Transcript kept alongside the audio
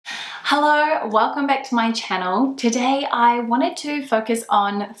Hello, welcome back to my channel. Today I wanted to focus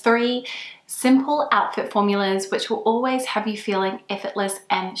on 3 simple outfit formulas which will always have you feeling effortless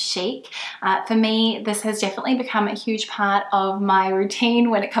and chic. For me, this has definitely become a huge part of my routine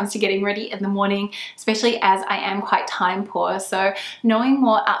when it comes to getting ready in the morning, especially as I am quite time poor. So knowing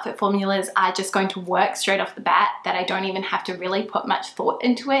what outfit formulas are just going to work straight off the bat, that I don't even have to really put much thought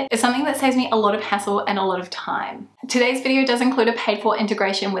into it, is something that saves me a lot of hassle and a lot of time. Today's video does include a paid for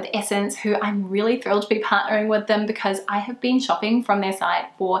integration with SSENSE, who I'm really thrilled to be partnering with them because I have been shopping from their site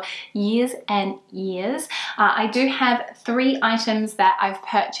for years and years. I do have 3 items that I've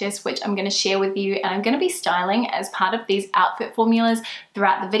purchased which I'm going to share with you, and I'm going to be styling as part of these outfit formulas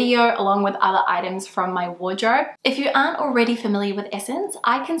throughout the video along with other items from my wardrobe. If you aren't already familiar with SSENSE,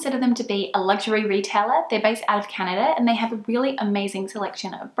 I consider them to be a luxury retailer. They're based out of Canada and they have a really amazing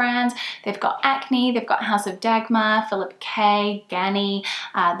selection of brands. They've got Acne, they've got House of Dagmar, Philip K, Ganni,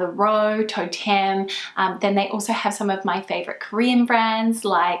 The Row, Totem. Then they also have some of my favorite Korean brands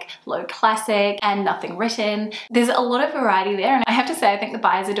like Low Classic and Nothing Written. There's a lot of variety there, and I have to say I think the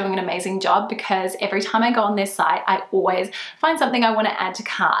buyers are doing an amazing job because every time I go on their site I always find something I want to add to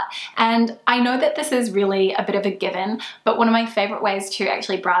cart. And I know that this is really a bit of a given, but one of my favorite ways to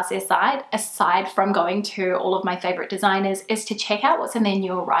actually browse their site, aside from going to all of my favorite designers, is to check out what's in their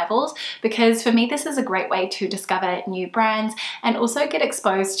new arrivals, because for me this is a great way to discover new brands and also get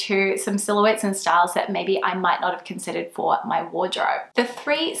exposed to some silhouettes and styles that maybe I might not have considered for my wardrobe. The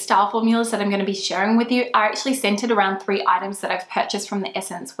 3 style formulas that I'm going to be sharing with you are actually centered around 3 items that I've purchased from the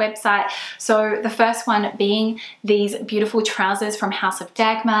SSENSE website. So the first one being these beautiful trousers from House of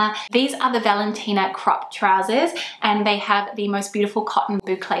Dagmar. These are the Valentina crop trousers and they have the most beautiful cotton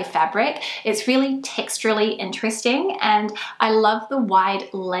boucle fabric. It's really texturally interesting and I love the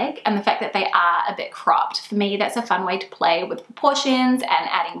wide leg and the fact that they are a bit cropped. For me, that's a fun way to play with proportions and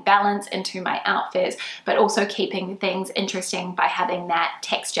adding balance into my outfits, but also keeping things interesting by having that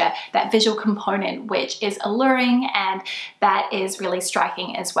texture, that visual component, which is alluring and that is really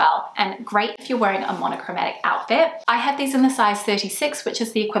striking as well, and great if you're wearing a monochromatic outfit. I have these in the size 36, which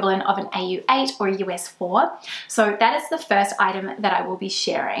is the equivalent of an AU8 or a US 4. So that is the first item that I will be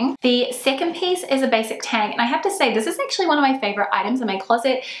sharing. The second piece is a basic tank, and I have to say this is actually one of my favorite items in my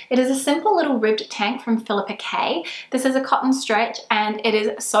closet. It is a simple little ribbed tank from Philip K. This is a cotton stretch and it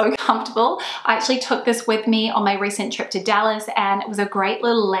is so comfortable. I actually took this with me on my recent trip to Dallas and it was a great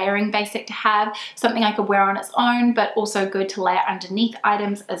little layering basic to have, something I could wear on its own but also good to layer underneath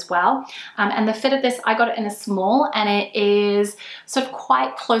items as well. And the fit of this, I got it in a small and it is sort of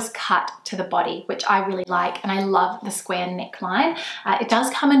quite close cut to the body, which I really like, and I love the square neckline. It does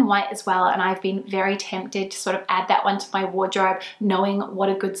come in white as well, and I've been very tempted to sort of add that one to my wardrobe, knowing what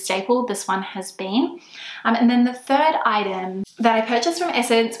a good staple this one has been. And then the third item that I purchased from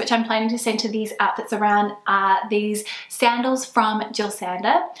SSENSE, which I'm planning to center these outfits around, are these sandals from Jill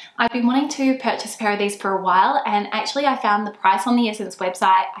Sander. I've been wanting to purchase a pair of these for a while, and actually I found the price on the SSENSE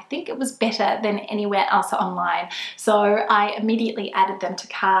website, I think it was better than anywhere else online. So I immediately added them to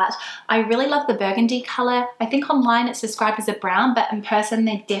cart. I really love the burgundy color. I think online it's described as a brown, but in person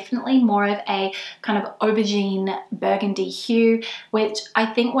they're definitely more of a kind of aubergine burgundy hue, which I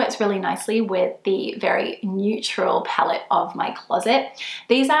think works really nicely with the very neutral palette of my closet.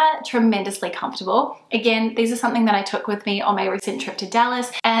 These are tremendously comfortable. Again, these are something that I took with me on my recent trip to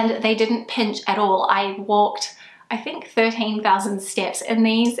Dallas and they didn't pinch at all. I walked, I think, 13,000 steps in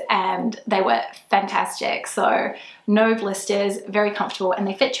these and they were fantastic. So no blisters, very comfortable, and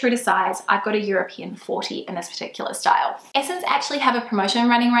they fit true to size. I've got a European 40 in this particular style. SSENSE actually have a promotion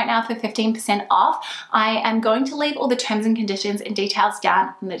running right now for 15% off. I am going to leave all the terms and conditions and details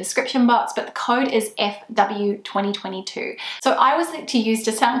down in the description box, but the code is FW2022. So I always like to use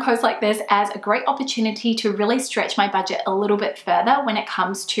discount codes like this as a great opportunity to really stretch my budget a little bit further when it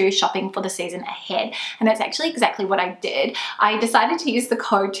comes to shopping for the season ahead. And that's actually exactly what I did. I decided to use the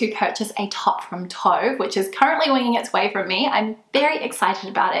code to purchase a top from Tove, which is currently winging its way from me. I'm very excited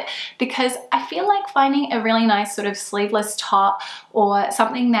about it because I feel like finding a really nice sort of sleeveless top or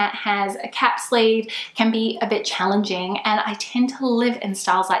something that has a cap sleeve can be a bit challenging, and I tend to live in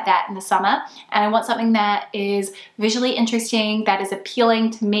styles like that in the summer, and I want something that is visually interesting, that is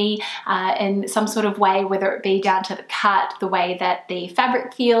appealing to me in some sort of way, whether it be down to the cut, the way that the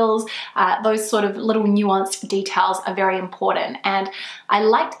fabric feels, those sort of little nuanced details are very important. And I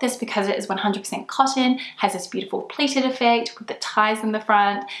liked this because it is 100% cotton, has this beautiful pleated effect with the ties in the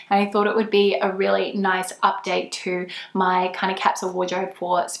front, and I thought it would be a really nice update to my kind of capsule wardrobe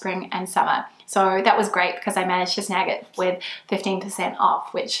for spring and summer. So that was great because I managed to snag it with 15%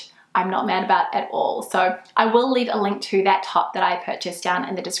 off, which I'm not mad about at all. So I will leave a link to that top that I purchased down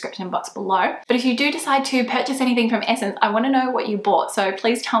in the description box below. But if you do decide to purchase anything from Essence, I want to know what you bought. So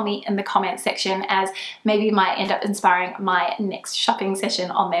please tell me in the comments section, as maybe it might end up inspiring my next shopping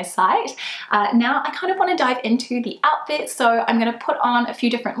session on their site. Now I kind of want to dive into the outfit. So I'm going to put on a few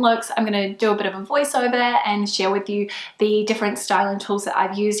different looks. I'm going to do a bit of a voiceover and share with you the different styling tools that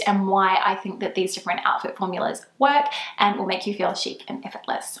I've used and why I think that these different outfit formulas work and will make you feel chic and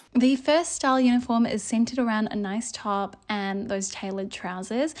effortless. The first style uniform is centered around a nice top and those tailored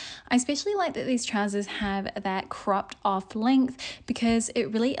trousers. I especially like that these trousers have that cropped off length because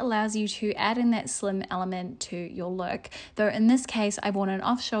it really allows you to add in that slim element to your look. Though in this case, I've worn an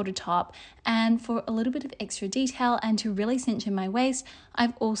off-shoulder top, and for a little bit of extra detail and to really cinch in my waist,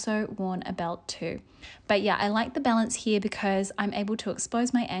 I've also worn a belt too. But yeah, I like the balance here because I'm able to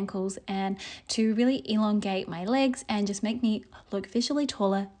expose my ankles and to really elongate my legs and just make me look visually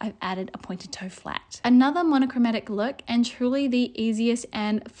taller. I've added a pointed toe flat. Another monochromatic look, and truly the easiest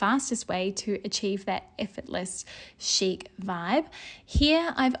and fastest way to achieve that effortless chic vibe.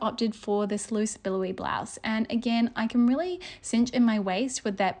 Here I've opted for this loose billowy blouse, and again I can really cinch in my waist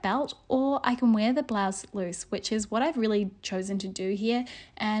with that belt, or I can wear the blouse loose, which is what I've really chosen to do here,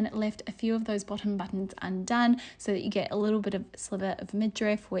 and left a few of those bottom buttons undone so that you get a little bit of sliver of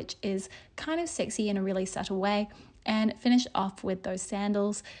midriff, which is kind of sexy in a really subtle way, and finish off with those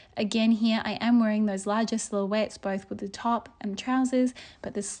sandals. Again, here I am wearing those larger silhouettes both with the top and the trousers,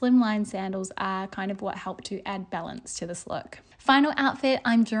 but the slimline sandals are kind of what help to add balance to this look. Final outfit,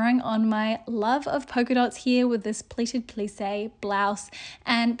 I'm drawing on my love of polka dots here with this pleated plissé blouse,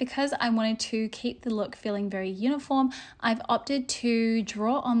 and because I wanted to keep the look feeling very uniform, I've opted to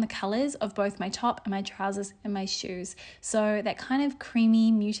draw on the colors of both my top and my trousers and my shoes. So that kind of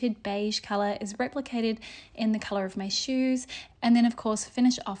creamy muted beige color is replicated in the color of my shoes, and then of course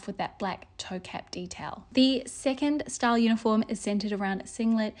finish off with that black toe cap detail. The second style uniform is centered around a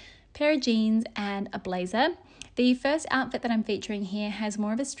singlet, pair of jeans and a blazer. The first outfit that I'm featuring here has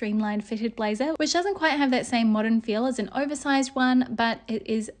more of a streamlined fitted blazer, which doesn't quite have that same modern feel as an oversized one, but it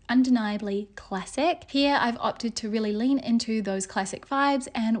is undeniably classic. Here I've opted to really lean into those classic vibes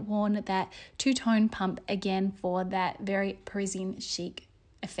and worn that two-tone pump again for that very Parisian chic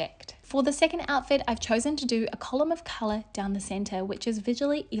effect. For the second outfit, I've chosen to do a column of color down the center, which is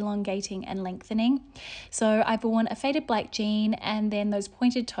visually elongating and lengthening. So I've worn a faded black jean and then those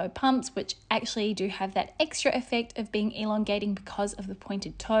pointed toe pumps, which actually do have that extra effect of being elongating because of the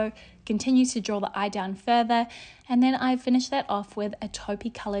pointed toe, continues to draw the eye down further. And then I finished that off with a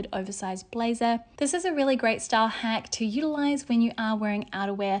taupey colored oversized blazer. This is a really great style hack to utilize when you are wearing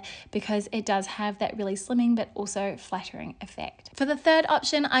outerwear because it does have that really slimming but also flattering effect. For the third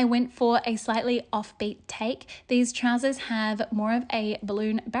option, I went for a slightly offbeat take. These trousers have more of a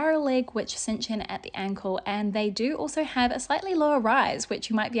balloon barrel leg which cinch in at the ankle, and they do also have a slightly lower rise, which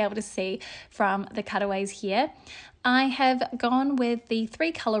you might be able to see from the cutaways here. I have gone with the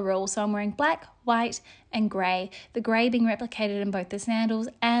 3 color rule, so I'm wearing black, white and grey, the grey being replicated in both the sandals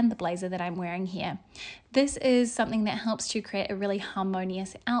and the blazer that I'm wearing here. This is something that helps to create a really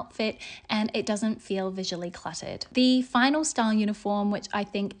harmonious outfit and it doesn't feel visually cluttered. The final style uniform, which I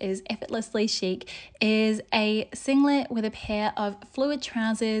think is effortlessly chic, is a singlet with a pair of fluid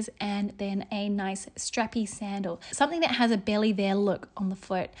trousers and then a nice strappy sandal, something that has a barely there look on the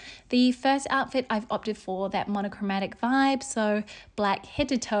foot. The first outfit I've opted for that monochromatic vibe, so black head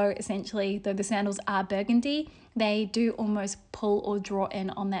to toe essentially, though the sandals are burgundy. They do almost pull or draw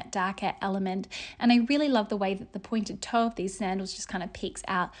in on that darker element, and I really love the way that the pointed toe of these sandals just kind of peeks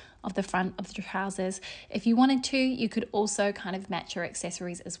out of the front of the trousers. If you wanted to, you could also kind of match your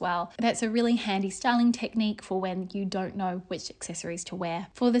accessories as well. That's a really handy styling technique for when you don't know which accessories to wear.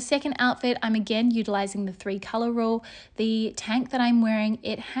 For the second outfit, I'm again utilizing the 3 color rule. The tank that I'm wearing,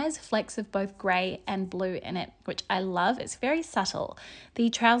 it has flecks of both grey and blue in it, which I love. It's very subtle.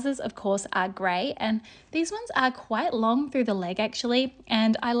 The trousers, of course, are grey, and these ones are quite long through the leg actually,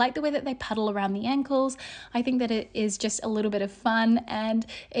 and I like the way that they puddle around the ankles. I think that it is just a little bit of fun, and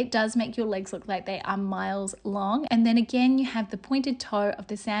it does make your legs look like they are miles long. And then again, you have the pointed toe of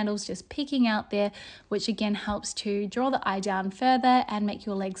the sandals just peeking out there, which again helps to draw the eye down further and make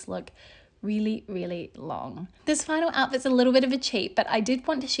your legs look really, really long. This final outfit's a little bit of a cheat, but I did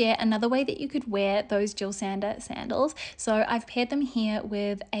want to share another way that you could wear those Jill Sander sandals. So I've paired them here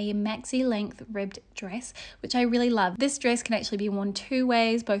with a maxi length ribbed dress, which I really love. This dress can actually be worn two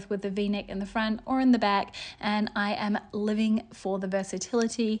ways, both with the V-neck in the front or in the back, and I am living for the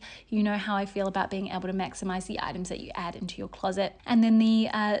versatility. You know how I feel about being able to maximize the items that you add into your closet. And then the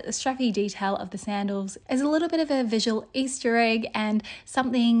strappy detail of the sandals is a little bit of a visual Easter egg and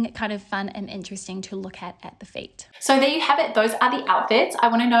something kind of fun and interesting to look at the feet. So there you have it. Those are the outfits. I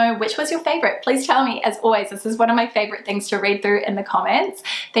want to know which was your favorite. Please tell me. As always, this is one of my favorite things to read through in the comments.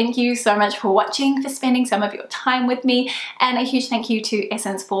 Thank you so much for watching, for spending some of your time with me, and a huge thank you to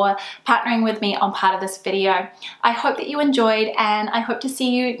SSENSE for partnering with me on part of this video. I hope that you enjoyed, and I hope to see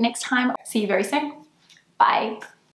you next time. See you very soon. Bye.